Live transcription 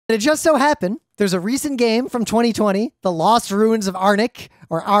It just so happened there's a recent game from 2020, The Lost Ruins of Arnak,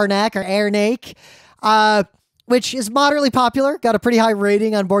 or Arnak, or Arnak, which is moderately popular, got a pretty high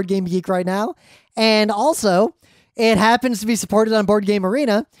rating on Board Game Geek right now. And also, it happens to be supported on Board Game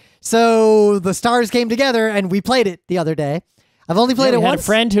Arena. So the stars came together and we played it the other day. I've only played it once.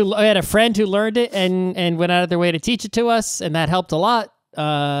 We had a friend who learned it and went out of their way to teach it to us, and that helped a lot.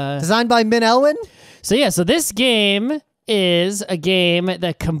 Designed by Min Elwin. So this game is a game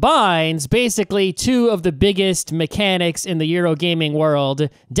that combines basically two of the biggest mechanics in the Eurogaming world: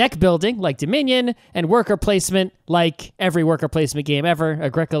 deck building, like Dominion, and worker placement, like every worker placement game ever,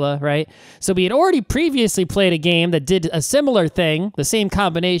 Agricola, right? So we had already previously played a game that did a similar thing, the same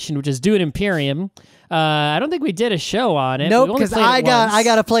combination, which is Dune Imperium. I don't think we did a show on it. Nope, because I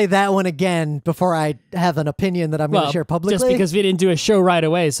got to play that one again before I have an opinion that I'm going to share publicly. Just because we didn't do a show right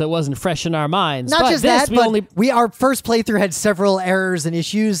away, so it wasn't fresh in our minds. Not just that, but our first playthrough had several errors and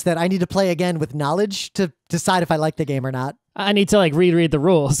issues that I need to play again with knowledge to decide if I like the game or not. I need to reread the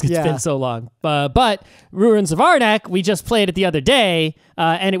rules. It's been so long. But Ruins of Arnak, we just played it the other day,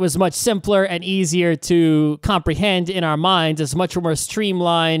 and it was much simpler and easier to comprehend in our minds. It's much more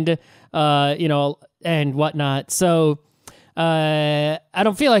streamlined, and whatnot. So I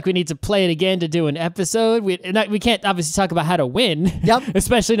don't feel like we need to play it again to do an episode. We can't obviously talk about how to win. Yep.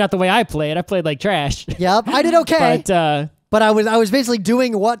 Especially not the way I played. I played like trash. Yep. I did okay. But I was basically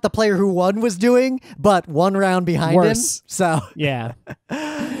doing what the player who won was doing, but one round behind him. So yeah.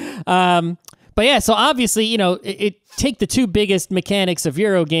 But yeah, so obviously, it take the two biggest mechanics of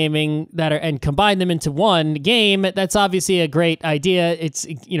Eurogaming and combine them into one game. That's obviously a great idea. It's,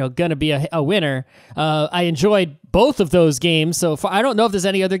 going to be a winner. I enjoyed both of those games. So I don't know if there's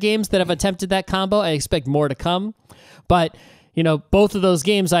any other games that have attempted that combo. I expect more to come. But, both of those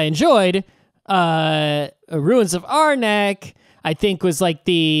games I enjoyed. Ruins of Arnak, I think, was like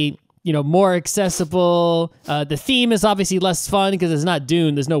the more accessible. The theme is obviously less fun because it's not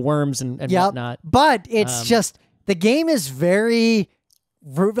Dune. There's no worms and whatnot. But it's just, the game is very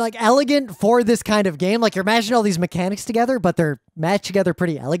elegant for this kind of game. Like, you're mashing all these mechanics together, but they're matched together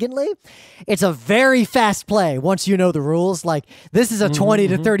pretty elegantly. It's a very fast play once you know the rules. Like, this is a 20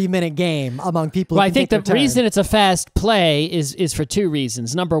 to 30 minute game among people. Well, I think the reason it's a fast play is for two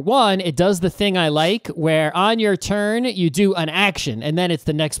reasons. Number one, it does the thing I like, where on your turn you do an action and then it's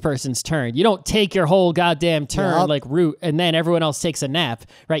the next person's turn. You don't take your whole goddamn turn like root and then everyone else takes a nap,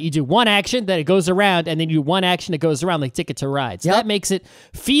 right? You do one action, then it goes around, and then you do one action that goes around, like Ticket to Ride. So that makes it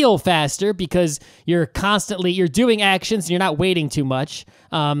feel faster because you're doing actions and you're not waiting too much.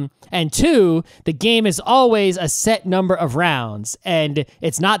 And two, the game is always a set number of rounds, and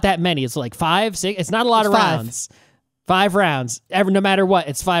it's not that many. It's like 5, 6. It's not a lot of rounds. 5 rounds. No matter what,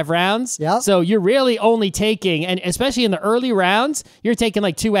 it's 5 rounds. Yep. So you're really only taking, and especially in the early rounds, you're taking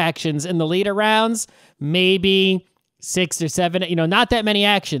like 2 actions. In the later rounds, maybe 6 or 7, not that many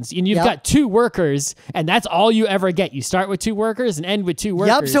actions. And you've got 2 workers, and that's all you ever get. You start with 2 workers and end with 2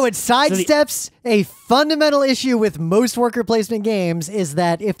 workers. Yep, so it sidesteps a fundamental issue with most worker placement games, is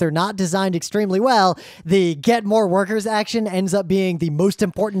that if they're not designed extremely well, the get more workers action ends up being the most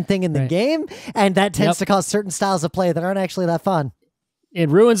important thing in the game, and that tends to cause certain styles of play that aren't actually that fun. In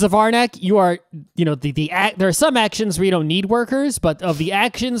Ruins of Arnak, you are, there are some actions where you don't need workers, but of the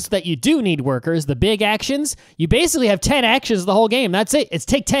actions that you do need workers, the big actions, you basically have 10 actions the whole game. That's it. It's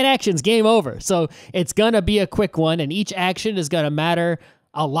take 10 actions, game over. So it's going to be a quick one, and each action is going to matter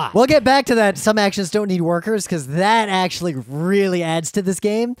a lot. We'll get back to that. Some actions don't need workers, because that actually really adds to this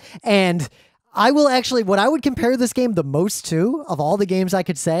game. And what I would compare this game the most to, of all the games I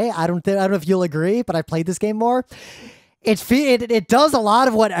could say, I don't know if you'll agree, but I played this game more. It does a lot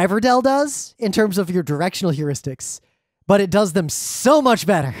of what Everdell does in terms of your directional heuristics, but it does them so much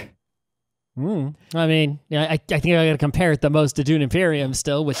better. I mean, I think I got to compare it the most to Dune Imperium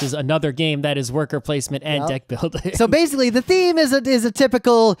still, which is another game that is worker placement and deck building. So basically, the theme is a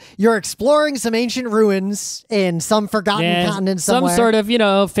typical, you're exploring some ancient ruins in some forgotten continent somewhere. Some sort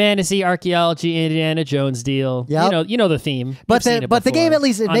of, fantasy, archaeology, Indiana Jones deal. Yep. You know the theme. But the game, at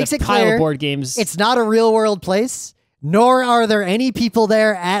least, it makes it clear board games. It's not a real world place. Nor are there any people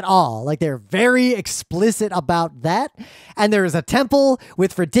there at all. Like, they're very explicit about that. And there is a temple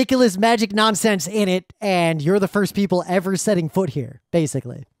with ridiculous magic nonsense in it, and you're the first people ever setting foot here,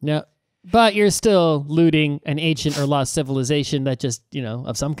 basically. Yeah. But you're still looting an ancient or lost civilization that just,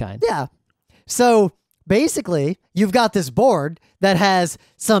 of some kind. Yeah. So basically, you've got this board that has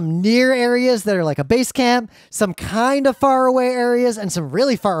some near areas that are like a base camp, some kind of far away areas, and some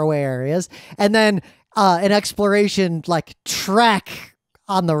really far away areas. And then an exploration track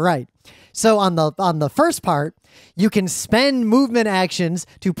on the right. So on the first part, you can spend movement actions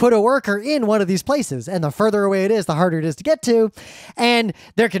to put a worker in one of these places. And the further away it is, the harder it is to get to. And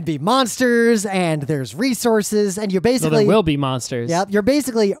there can be monsters and there's resources. And you basically... there will be monsters. Yep. You're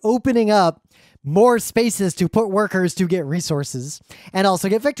basically opening up more spaces to put workers to get resources and also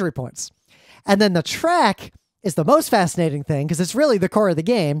get victory points. And then the track is the most fascinating thing because it's really the core of the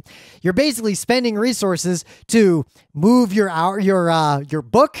game. You're basically spending resources to move your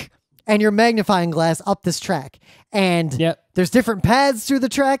book and your magnifying glass up this track. And there's different paths through the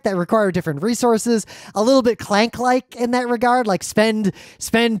track that require different resources. A little bit Clank-like in that regard, like spend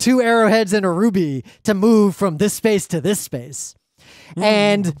 2 arrowheads and a ruby to move from this space to this space.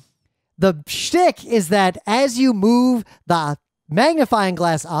 And the shtick is that as you move the magnifying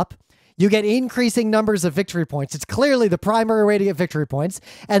glass up, you get increasing numbers of victory points. It's clearly the primary way to get victory points,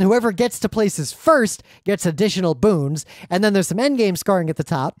 and whoever gets to places first gets additional boons, and then there's some endgame scoring at the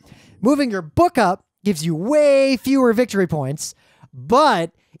top. Moving your book up gives you way fewer victory points,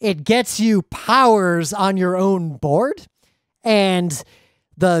 but it gets you powers on your own board, and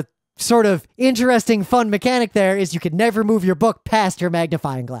the sort of interesting, fun mechanic there is you can never move your book past your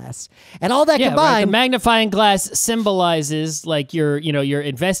magnifying glass. And all that combined... Right. The magnifying glass symbolizes like you're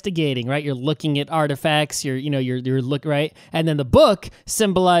investigating, right? You're looking at artifacts, you're right? And then the book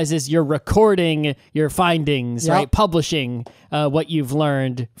symbolizes you're recording your findings, right? Publishing what you've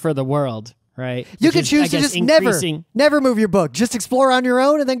learned for the world, right? You could choose to just never move your book. Just explore on your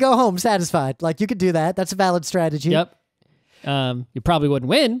own and then go home satisfied. Like, you could do that. That's a valid strategy. Yep. You probably wouldn't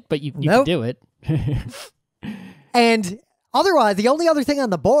win, but you could do it. And otherwise, the only other thing on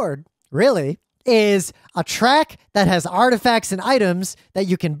the board, really, is a track that has artifacts and items that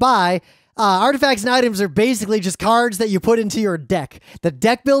you can buy. Artifacts and items are basically just cards that you put into your deck. The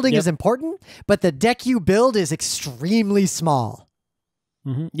deck building is important, but the deck you build is extremely small.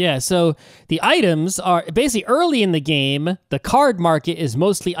 Yeah, so the items are basically early in the game, the card market is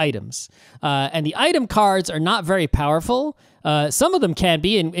mostly items. And the item cards are not very powerful. Some of them can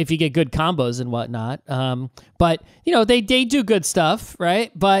be, and if you get good combos and whatnot. But, they do good stuff,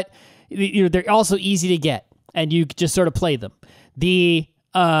 right? But they're also easy to get, and you just sort of play them. The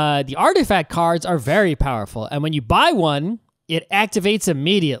artifact cards are very powerful, and when you buy one, it activates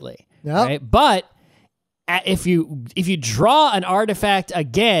immediately, right? But if you draw an artifact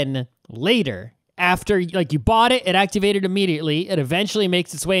again later, after you bought it, it activated immediately. It eventually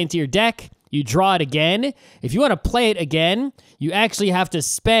makes its way into your deck. You draw it again. If you want to play it again, you actually have to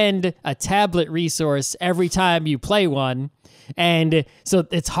spend a tablet resource every time you play one. And so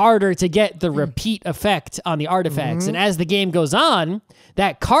it's harder to get the repeat effect on the artifacts. And as the game goes on,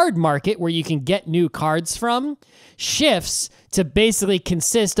 that card market where you can get new cards from shifts to basically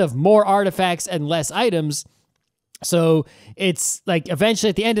consist of more artifacts and less items. So it's like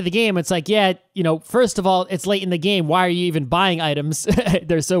eventually at the end of the game, it's like, first of all, it's late in the game. Why are you even buying items?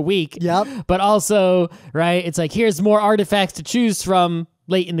 They're so weak. Yep. But also, right, it's like, here's more artifacts to choose from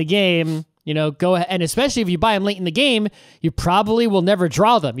late in the game. Go ahead. And especially if you buy them late in the game, you probably will never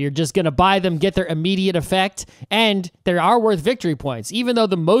draw them. You're just going to buy them, get their immediate effect, and they are worth victory points. Even though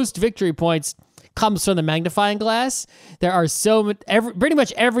the most victory points comes from the magnifying glass, there are pretty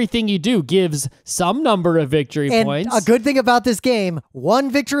much everything you do gives some number of victory points. A good thing about this game,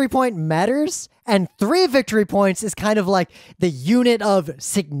 1 victory point matters, and 3 victory points is kind of like the unit of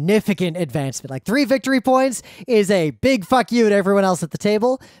significant advancement. Like 3 victory points is a big fuck you to everyone else at the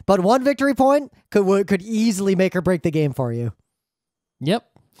table, but 1 victory point could easily make or break the game for you. Yep,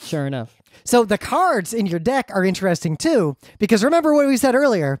 sure enough. So the cards in your deck are interesting too, because remember what we said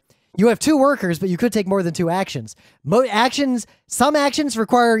earlier. You have 2 workers, but you could take more than 2 actions. Some actions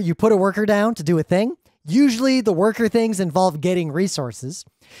require you put a worker down to do a thing. Usually the worker things involve getting resources.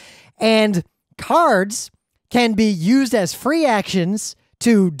 And cards can be used as free actions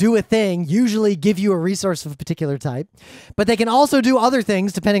to do a thing, usually give you a resource of a particular type. But they can also do other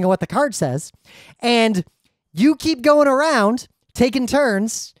things depending on what the card says. And you keep going around, taking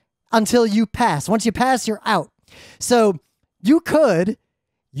turns until you pass. Once you pass, you're out. So you could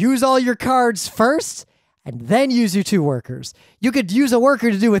use all your cards first, and then use your 2 workers. You could use a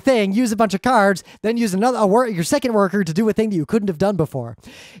worker to do a thing, use a bunch of cards, then use your second worker to do a thing that you couldn't have done before.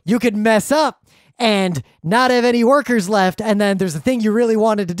 You could mess up and not have any workers left, and then there's a thing you really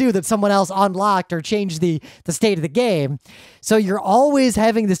wanted to do that someone else unlocked or changed the state of the game. So you're always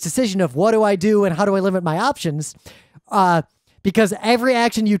having this decision of what do I do and how do I limit my options? Because every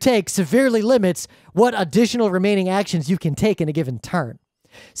action you take severely limits what additional remaining actions you can take in a given turn.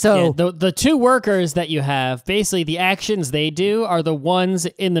 So the two workers that you have, basically the actions they do are the ones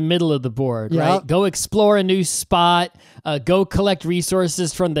in the middle of the board, right? Go explore a new spot, go collect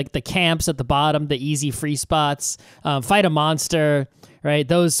resources from the camps at the bottom, the easy free spots, fight a monster, right?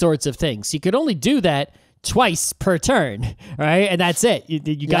 Those sorts of things. You could only do that twice per turn, right? And that's it.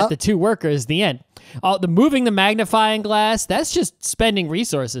 You got the two workers at the end. The moving the magnifying glass, that's just spending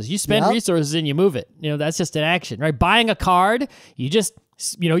resources. You spend resources and you move it. That's just an action, right? Buying a card, you just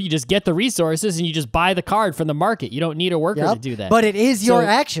get the resources and you just buy the card from the market. You don't need a worker to do that. But it is your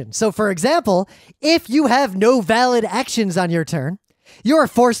action. So for example, if you have no valid actions on your turn, you are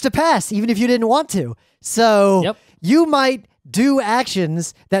forced to pass, even if you didn't want to. So you might do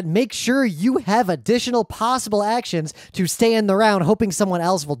actions that make sure you have additional possible actions to stay in the round, hoping someone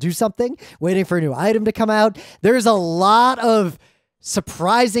else will do something, waiting for a new item to come out. There's a lot of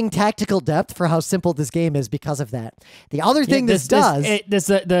surprising tactical depth for how simple this game is because of that. The other thing there's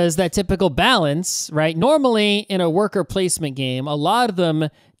that typical balance, right? Normally in a worker placement game, a lot of them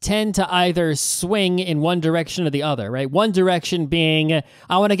tend to either swing in one direction or the other, right? One direction being,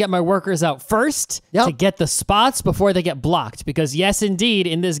 I want to get my workers out first to get the spots before they get blocked. Because yes, indeed,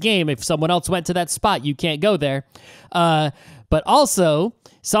 in this game, if someone else went to that spot, you can't go there. But also,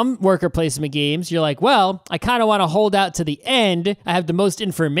 some worker placement games, you're like, well, I kind of want to hold out to the end. I have the most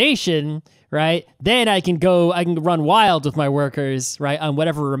information, right? Then I can run wild with my workers, right, on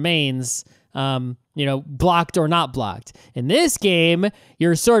whatever remains, blocked or not blocked. In this game,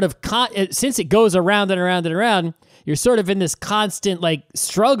 you're sort of, since it goes around and around and around, you're sort of in this constant,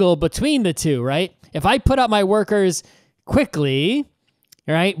 struggle between the two, right? If I put up my workers quickly,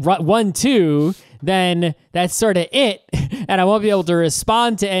 right, 1, 2, then that's sort of it, and I won't be able to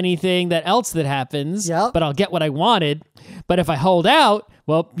respond to anything that happens, but I'll get what I wanted. But if I hold out,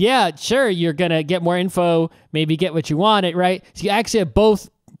 well, yeah, sure, you're going to get more info, maybe get what you wanted, right? So you actually have both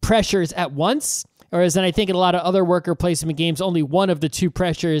pressures at once, whereas then I think in a lot of other worker placement games, only one of the two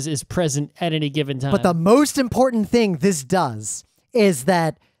pressures is present at any given time. But the most important thing this does is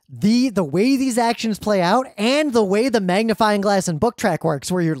that the way these actions play out and the way the magnifying glass and book track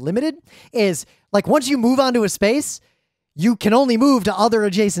works, where you're limited, is once you move onto a space, you can only move to other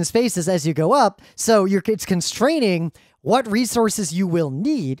adjacent spaces as you go up. So it's constraining what resources you will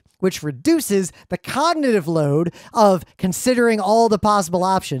need, which reduces the cognitive load of considering all the possible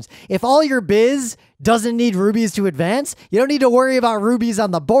options. If all your biz doesn't need rubies to advance, you don't need to worry about rubies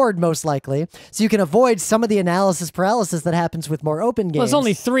on the board, most likely. So you can avoid some of the analysis paralysis that happens with more open games. Well, there's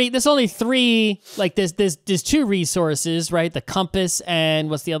only three, there's two resources, right? The compass and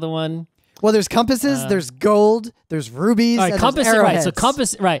what's the other one? Well, there's compasses, there's gold, there's rubies, and compass, there's arrowheads. Right, so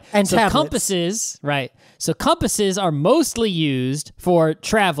compass, right. And so tablets. Compasses, right. So compasses are mostly used for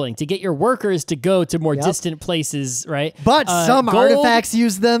traveling, to get your workers to go to more distant places, right? But some artifacts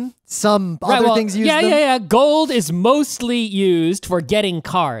use them. Some other things use them. Yeah. Gold is mostly used for getting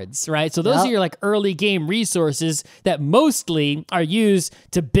cards, right? So those are your early game resources that mostly are used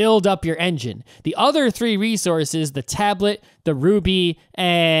to build up your engine. The other three resources, the tablet, the ruby,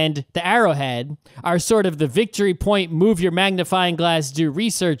 and the arrowhead, are sort of the victory point, move your magnifying glass, do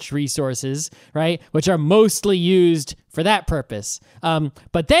research resources, right? Which are mostly used for that purpose.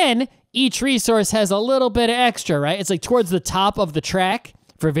 But then each resource has a little bit of extra, right? It's towards the top of the track.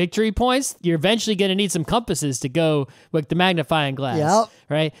 For victory points, you're eventually going to need some compasses to go with the magnifying glass,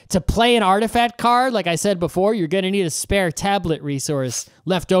 right? To play an artifact card, like I said before, you're going to need a spare tablet resource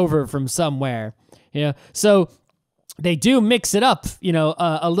left over from somewhere, So they do mix it up,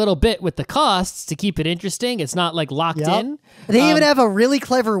 a little bit with the costs to keep it interesting. It's not locked in. They even have a really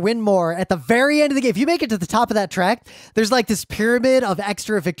clever win more at the very end of the game. If you make it to the top of that track, there's this pyramid of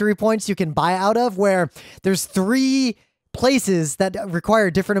extra victory points you can buy out of, where there's 3 places that require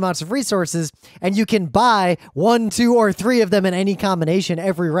different amounts of resources, and you can buy 1, 2, or 3 of them in any combination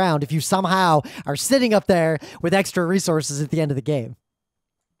every round if you somehow are sitting up there with extra resources at the end of the game.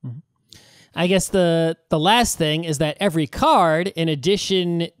 I guess the last thing is that every card, in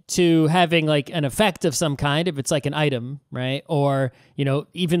addition to having an effect of some kind, if it's an item, right? Or,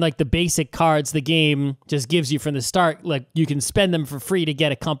 even the basic cards the game just gives you from the start, you can spend them for free to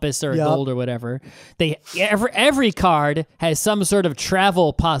get a compass or a gold or whatever. Every card has some sort of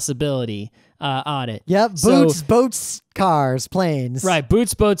travel possibility on it. Yep, boots, boats, cars, planes. Right,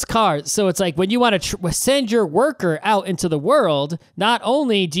 boots, boats, cars. So it's when you want to send your worker out into the world, not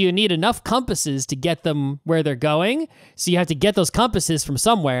only do you need enough compasses to get them where they're going, so you have to get those compasses from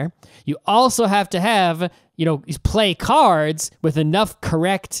somewhere, you also have to have, play cards with enough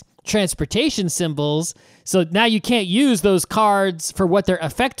correct transportation symbols. So now you can't use those cards for what their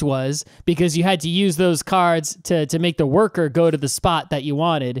effect was because you had to use those cards to make the worker go to the spot that you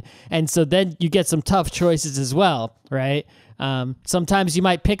wanted. And so then you get some tough choices as well, right? Sometimes you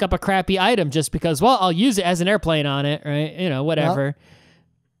might pick up a crappy item just because, well, I'll use it as an airplane on it, right? You know, whatever. Yep.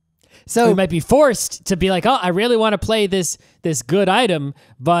 So we might be forced to be like, oh, I really want to play this good item,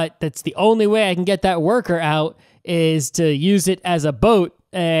 but that's the only way I can get that worker out is to use it as a boat.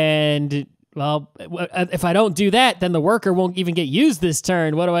 And, well, if I don't do that, then the worker won't even get used this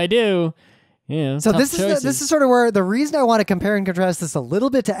turn. What do I do? You know, so this is sort of where the reason I want to compare and contrast this a little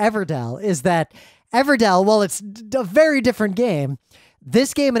bit to Everdell is that Everdell, while it's a very different game,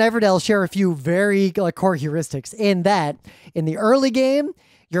 this game and Everdell share a few very core heuristics in that in the early game,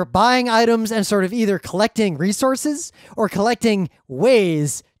 you're buying items and sort of either collecting resources or collecting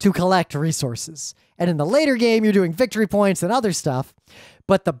ways to collect resources. And in the later game, you're doing victory points and other stuff.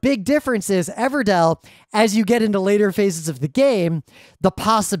 But the big difference is Everdell, as you get into later phases of the game, the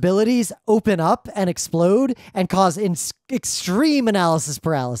possibilities open up and explode and cause extreme analysis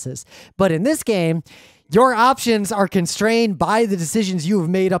paralysis. But in this game, your options are constrained by the decisions you have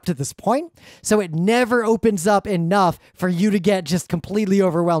made up to this point, so it never opens up enough for you to get just completely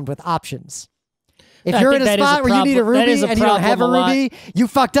overwhelmed with options. If you're in a spot where you need a ruby and you don't have a ruby, you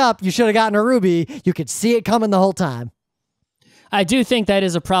fucked up. You should have gotten a ruby. You could see it coming the whole time. I do think that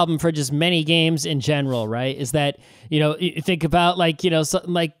is a problem for just many games in general, right? Is that, you know, you think about like, you know,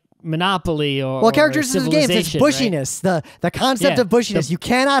 something like Monopoly or characteristics of the games, it's bushiness. Right? The concept of bushiness. You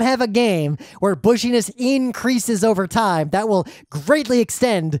cannot have a game where bushiness increases over time. That will greatly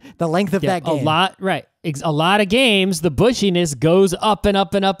extend the length of that game. A lot of games, the bushiness goes up and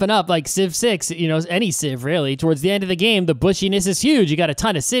up and up and up, like Civ 6, you know, any Civ really. Towards the end of the game, the bushiness is huge. You got a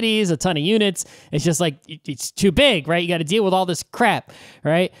ton of cities, a ton of units. It's just like, it's too big, right? You got to deal with all this crap,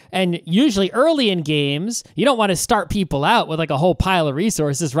 right? And usually early in games, you don't want to start people out with like a whole pile of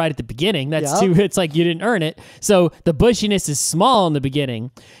resources right at the beginning. That's it's like you didn't earn it. So the bushiness is small in the beginning.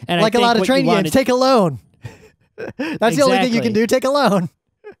 And like a lot of train games, take a loan. That's the only thing you can do, take a loan.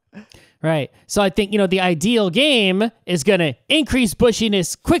 Right. So I think, you know, the ideal game is going to increase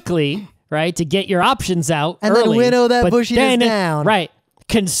bushiness quickly, right, to get your options out and early, then winnow that bushiness down. Right.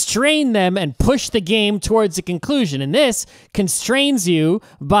 Constrain them and push the game towards a conclusion. And this constrains you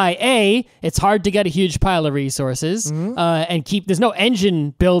by it's hard to get a huge pile of resources and there's no engine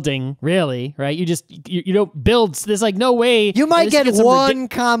building really, right? You don't build. There's like no way. You might get one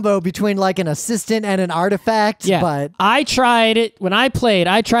combo between like an assistant and an artifact. Yeah. But I tried it when I played.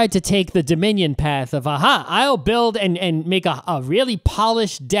 I tried to take the Dominion path of I'll build and make a really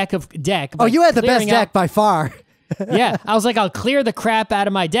polished deck. Oh, you had the best deck by far. Yeah, I was like, I'll clear the crap out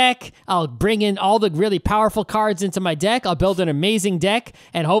of my deck. I'll bring in all the really powerful cards into my deck. I'll build an amazing deck,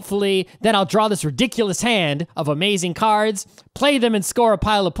 and hopefully then I'll draw this ridiculous hand of amazing cards, play them and score a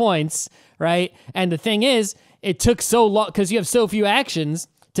pile of points, right? And the thing is, it took so long, because you have so few actions,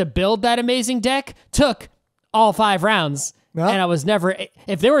 to build that amazing deck took all 5 rounds. Yep. And I was never,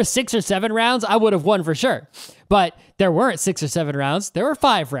 if there were 6 or 7 rounds, I would have won for sure. But there weren't 6 or 7 rounds. There were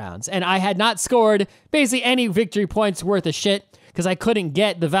 5 rounds. And I had not scored basically any victory points worth of shit because I couldn't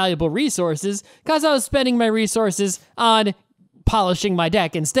get the valuable resources because I was spending my resources on polishing my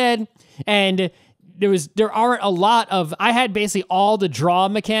deck instead. And there aren't a lot of, I had basically all the draw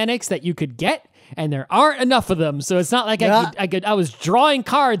mechanics that you could get. And there aren't enough of them. So it's not like I was drawing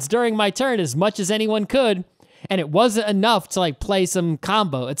cards during my turn as much as anyone could. And it wasn't enough to like play some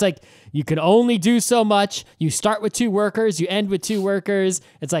combo. It's like you can only do so much. You start with 2 workers, you end with 2 workers.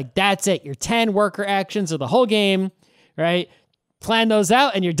 It's like that's it. Your 10 worker actions are the whole game, right? Plan those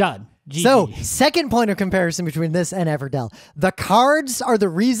out and you're done. GG. So, second point of comparison between this and Everdell. The cards are the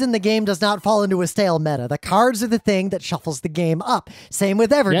reason the game does not fall into a stale meta. The cards are the thing that shuffles the game up. Same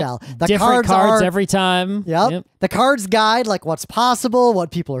with Everdell. Yep. Different cards every time. Yep. The cards guide like what's possible, what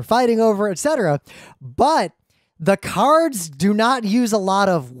people are fighting over, etc. But the cards do not use a lot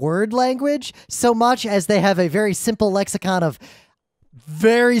of word language so much as they have a very simple lexicon of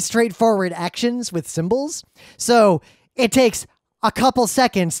very straightforward actions with symbols. So it takes a couple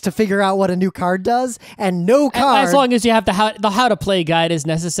seconds to figure out what a new card does, and no card. As long as you have the how to play guide is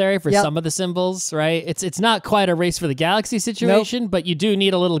necessary for some of the symbols, right? It's not quite a race for the galaxy situation, but you do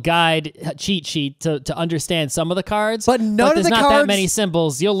need a little guide cheat sheet to understand some of the cards. But there's not that many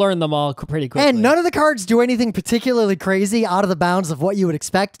symbols. You'll learn them all pretty quickly. And none of the cards do anything particularly crazy out of the bounds of what you would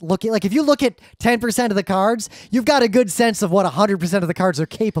expect. If you look at 10% of the cards, you've got a good sense of what 100% of the cards are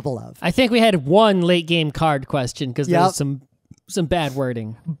capable of. I think we had one late game card question because there was some bad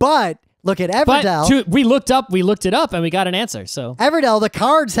wording. But Look at But Everdell. we looked it up, and we got an answer. So Everdell, the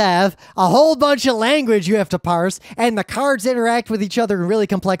cards have a whole bunch of language you have to parse, and the cards interact with each other in really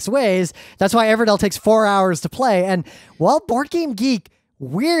complex ways. That's why Everdell takes 4 hours to play. And while Board Game Geek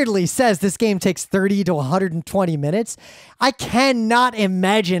weirdly says this game takes 30 to 120 minutes, I cannot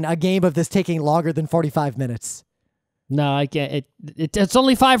imagine a game of this taking longer than 45 minutes. no, I can't. It's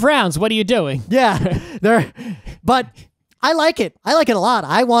only 5 rounds. What are you doing? Yeah, but I like it. I like it a lot.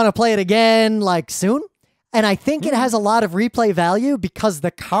 I want to play it again, like, soon. And I think it has a lot of replay value because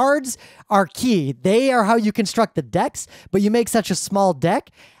the cards are key. They are how you construct the decks, but you make such a small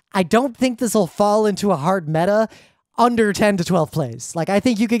deck. I don't think this will fall into a hard meta under 10 to 12 plays. Like, I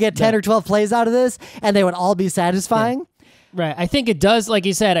think you could get 10 or 12 plays out of this, and they would all be satisfying. Yeah. Right. I think it does, like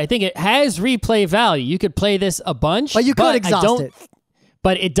you said, I think it has replay value. You could play this a bunch. But you could exhaust it.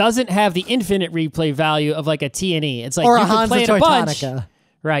 But it doesn't have the infinite replay value of like a T&E. It's like Or you a can Hansa play it a bunch. Teutonica.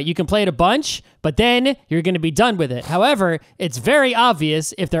 Right. You can play it a bunch, but then you're going to be done with it. However, it's very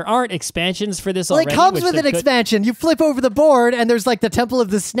obvious if there aren't expansions for this Well, already. it comes with an expansion. You flip over the board, and there's like the Temple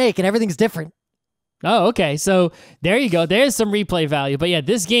of the Snake, and everything's different. Oh, okay. So there you go. There's some replay value. But yeah,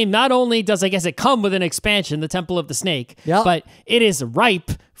 this game not only does, I guess, it come with an expansion, the Temple of the Snake, but it is ripe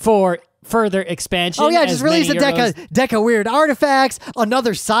for further expansion. Oh yeah, just release a deck of weird artifacts,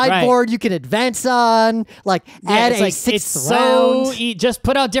 another sideboard you can advance on, like add a sixth round. Just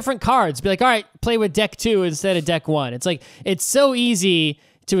put out different cards. Be like, all right, play with deck 2 instead of deck 1. It's like, it's so easy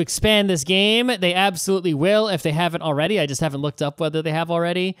to expand this game. They absolutely will if they haven't already. I just haven't looked up whether they have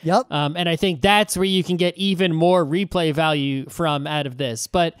already. Yep. And I think that's where you can get even more replay value from out of this.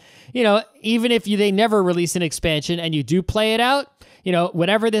 But, you know, even if they never release an expansion and you do play it out, you know,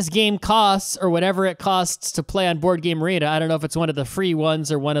 whatever this game costs or whatever it costs to play on Board Game Arena, I don't know if it's one of the free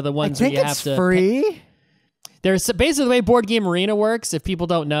ones or one of the ones where you have to. I think it's free. There's basically the way Board Game Arena works, if people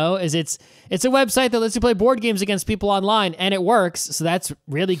don't know, is it's a website that lets you play board games against people online, and it works, so that's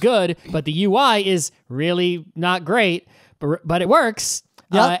really good, but the UI is really not great, but it works.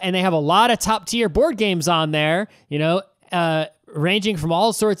 Yep. And they have a lot of top-tier board games on there, you know, ranging from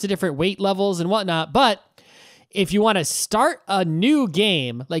all sorts of different weight levels and whatnot, but if you want to start a new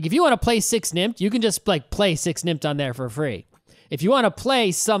game, like if you want to play Six Nimmt, you can just like play Six Nimmt on there for free. If you want to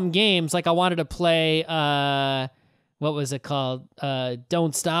play some games, like I wanted to play, what was it called?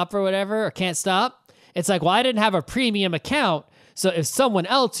 Don't Stop or whatever, or Can't Stop. It's like, well, I didn't have a premium account. So if someone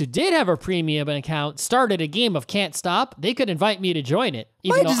else who did have a premium account started a game of Can't Stop, they could invite me to join it.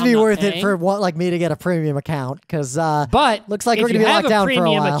 Might just be worth it for like me to get a premium account, because but looks like we're going to be locked down for a while. If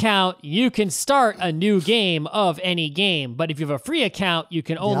you have a premium account, you can start a new game of any game. But if you have a free account, you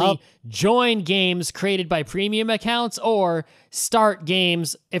can only join games created by premium accounts or start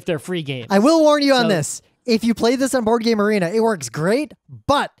games if they're free games. I will warn you on this. If you play this on Board Game Arena, it works great,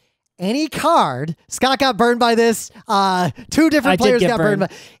 but any card, Scott got burned by this. 2 different players got burned by.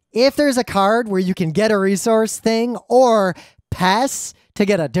 If there's a card where you can get a resource thing or pass to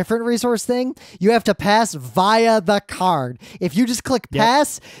get a different resource thing, you have to pass via the card. If you just click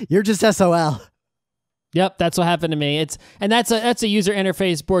pass, you're just SOL. Yep, that's what happened to me. That's a user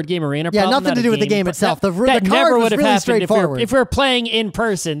interface Board Game Arena problem. Yeah, nothing to do with the game itself. The card never was would have really happened straightforward. if we're playing in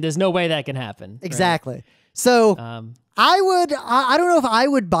person. There's no way that can happen. Exactly. Right? So I don't know if I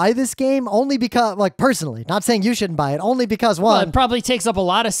would buy this game, only because, like, personally, not saying you shouldn't buy it, only because, one, well, it probably takes up a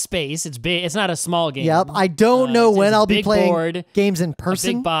lot of space. It's big. It's not a small game. Yep. I don't know when I'll be playing board, games in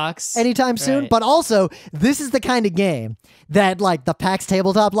person, big box, anytime soon. But also, this is the kind of game that, like, the PAX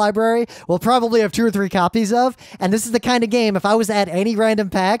tabletop library will probably have 2 or 3 copies of. And this is the kind of game, if I was at any random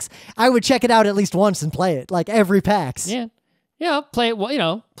PAX, I would check it out at least once and play it, like every PAX. Yeah. Yeah, play it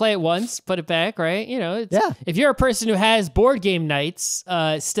once, put it back, right? You know, if you're a person who has board game nights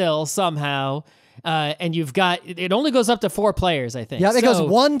still somehow, and you've got, it only goes up to 4 players, I think. Yeah, it goes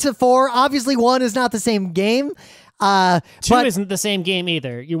 1 to 4. Obviously, 1 is not the same game. 2 isn't the same game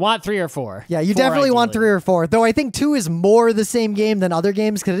either. You want 3 or 4. Yeah, you definitely want 3 or 4. Though I think 2 is more the same game than other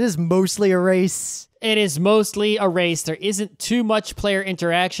games because it is mostly a race. It is mostly a race. There isn't too much player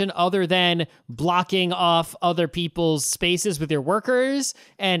interaction other than blocking off other people's spaces with your workers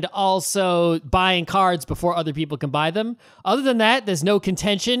and also buying cards before other people can buy them. Other than that, there's no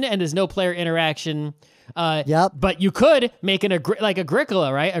contention and there's no player interaction. But you could make like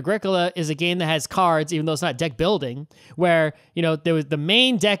Agricola, right? Agricola is a game that has cards, even though it's not deck building, where, you know, there was the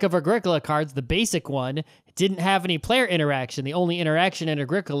main deck of Agricola cards, the basic one, didn't have any player interaction. The only interaction in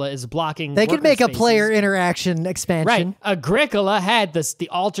Agricola is blocking. They could make spaces. a player interaction expansion. Right. Agricola had the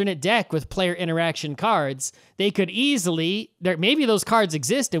alternate deck with player interaction cards. They could easily, maybe those cards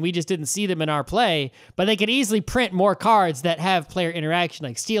exist and we just didn't see them in our play, but they could easily print more cards that have player interaction,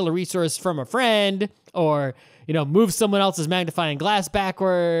 like steal a resource from a friend, or, move someone else's magnifying glass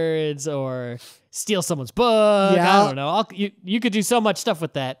backwards, or steal someone's book. Yeah. I don't know. You could do so much stuff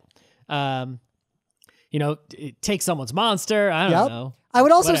with that. Take someone's monster. I don't know. I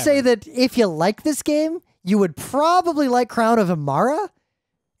would also Whatever. say that if you like this game, you would probably like Crown of Amara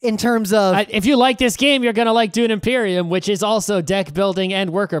in terms of... if you like this game, you're going to like Dune Imperium, which is also deck building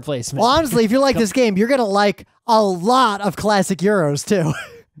and worker placement. Well, honestly, if you like this game, you're going to like a lot of classic Euros, too.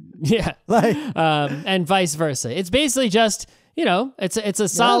 Yeah. And vice versa. It's basically just, it's a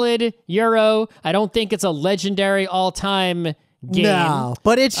solid Euro. I don't think it's a legendary all-time game. No,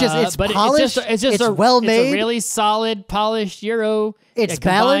 but it's just it's polished. It's well made. It's a really solid, polished Euro. It's it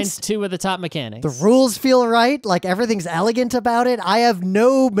combines balanced. two of the top mechanics. The rules feel right. Like everything's elegant about it. I have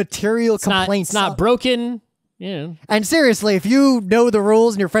no material complaints. It's not broken. And seriously, if you know the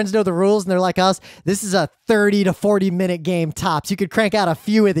rules and your friends know the rules and they're like us, this is a 30 to 40 minute game tops. You could crank out a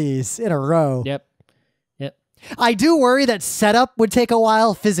few of these in a row. Yep. I do worry that setup would take a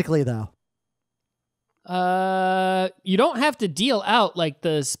while physically, though. You don't have to deal out like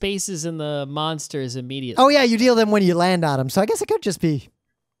the spaces and the monsters immediately. Oh yeah, you deal them when you land on them. So I guess it could just be.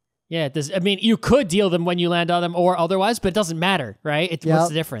 Yeah, you could deal them when you land on them or otherwise, but it doesn't matter, right? What's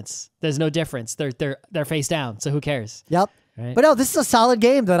the difference? There's no difference. They're face down, so who cares? Yep. Right? But no, this is a solid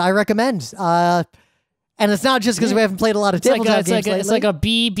game that I recommend. And it's not just because we haven't played a lot of tabletop games lately. It's like a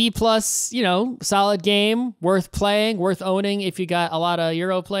B plus, solid game, worth playing, worth owning if you got a lot of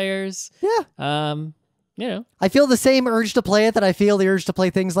Euro players. Yeah. I feel the same urge to play it that I feel the urge to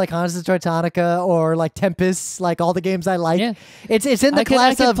play things like Hansa Teutonica or like Tempest, like all the games I like. Yeah. It's in the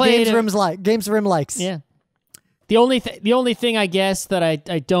class of games Rim likes. Yeah. The only thing I guess that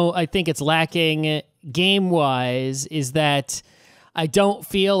I think it's lacking game wise is that I don't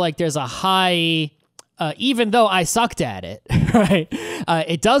feel like there's a high. Even though I sucked at it, right?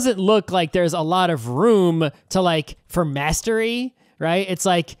 It doesn't look like there's a lot of room to for mastery, right? It's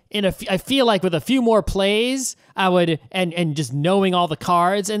like I feel like with a few more plays, I would and just knowing all the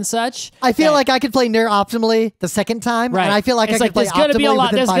cards and such. I feel like I could play near optimally the second time, right? And I feel like I could play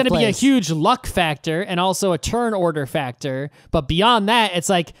optimally There's going to be a plays. huge luck factor and also a turn order factor, but beyond that, it's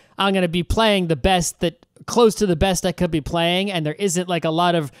like I'm going to be playing the best that. Close to the best I could be playing, and there isn't a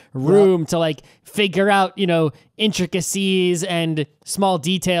lot of room to figure out intricacies and small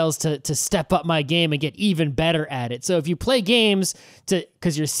details to step up my game and get even better at it. So if you play games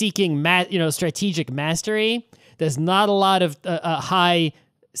because you're seeking strategic mastery, there's not a lot of a high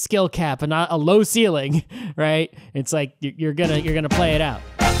skill cap and not a low ceiling, right? It's like you're gonna play it out.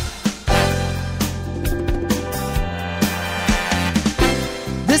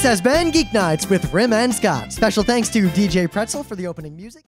 This has been Geek Nights with Rim and Scott. Special thanks to DJ Pretzel for the opening music.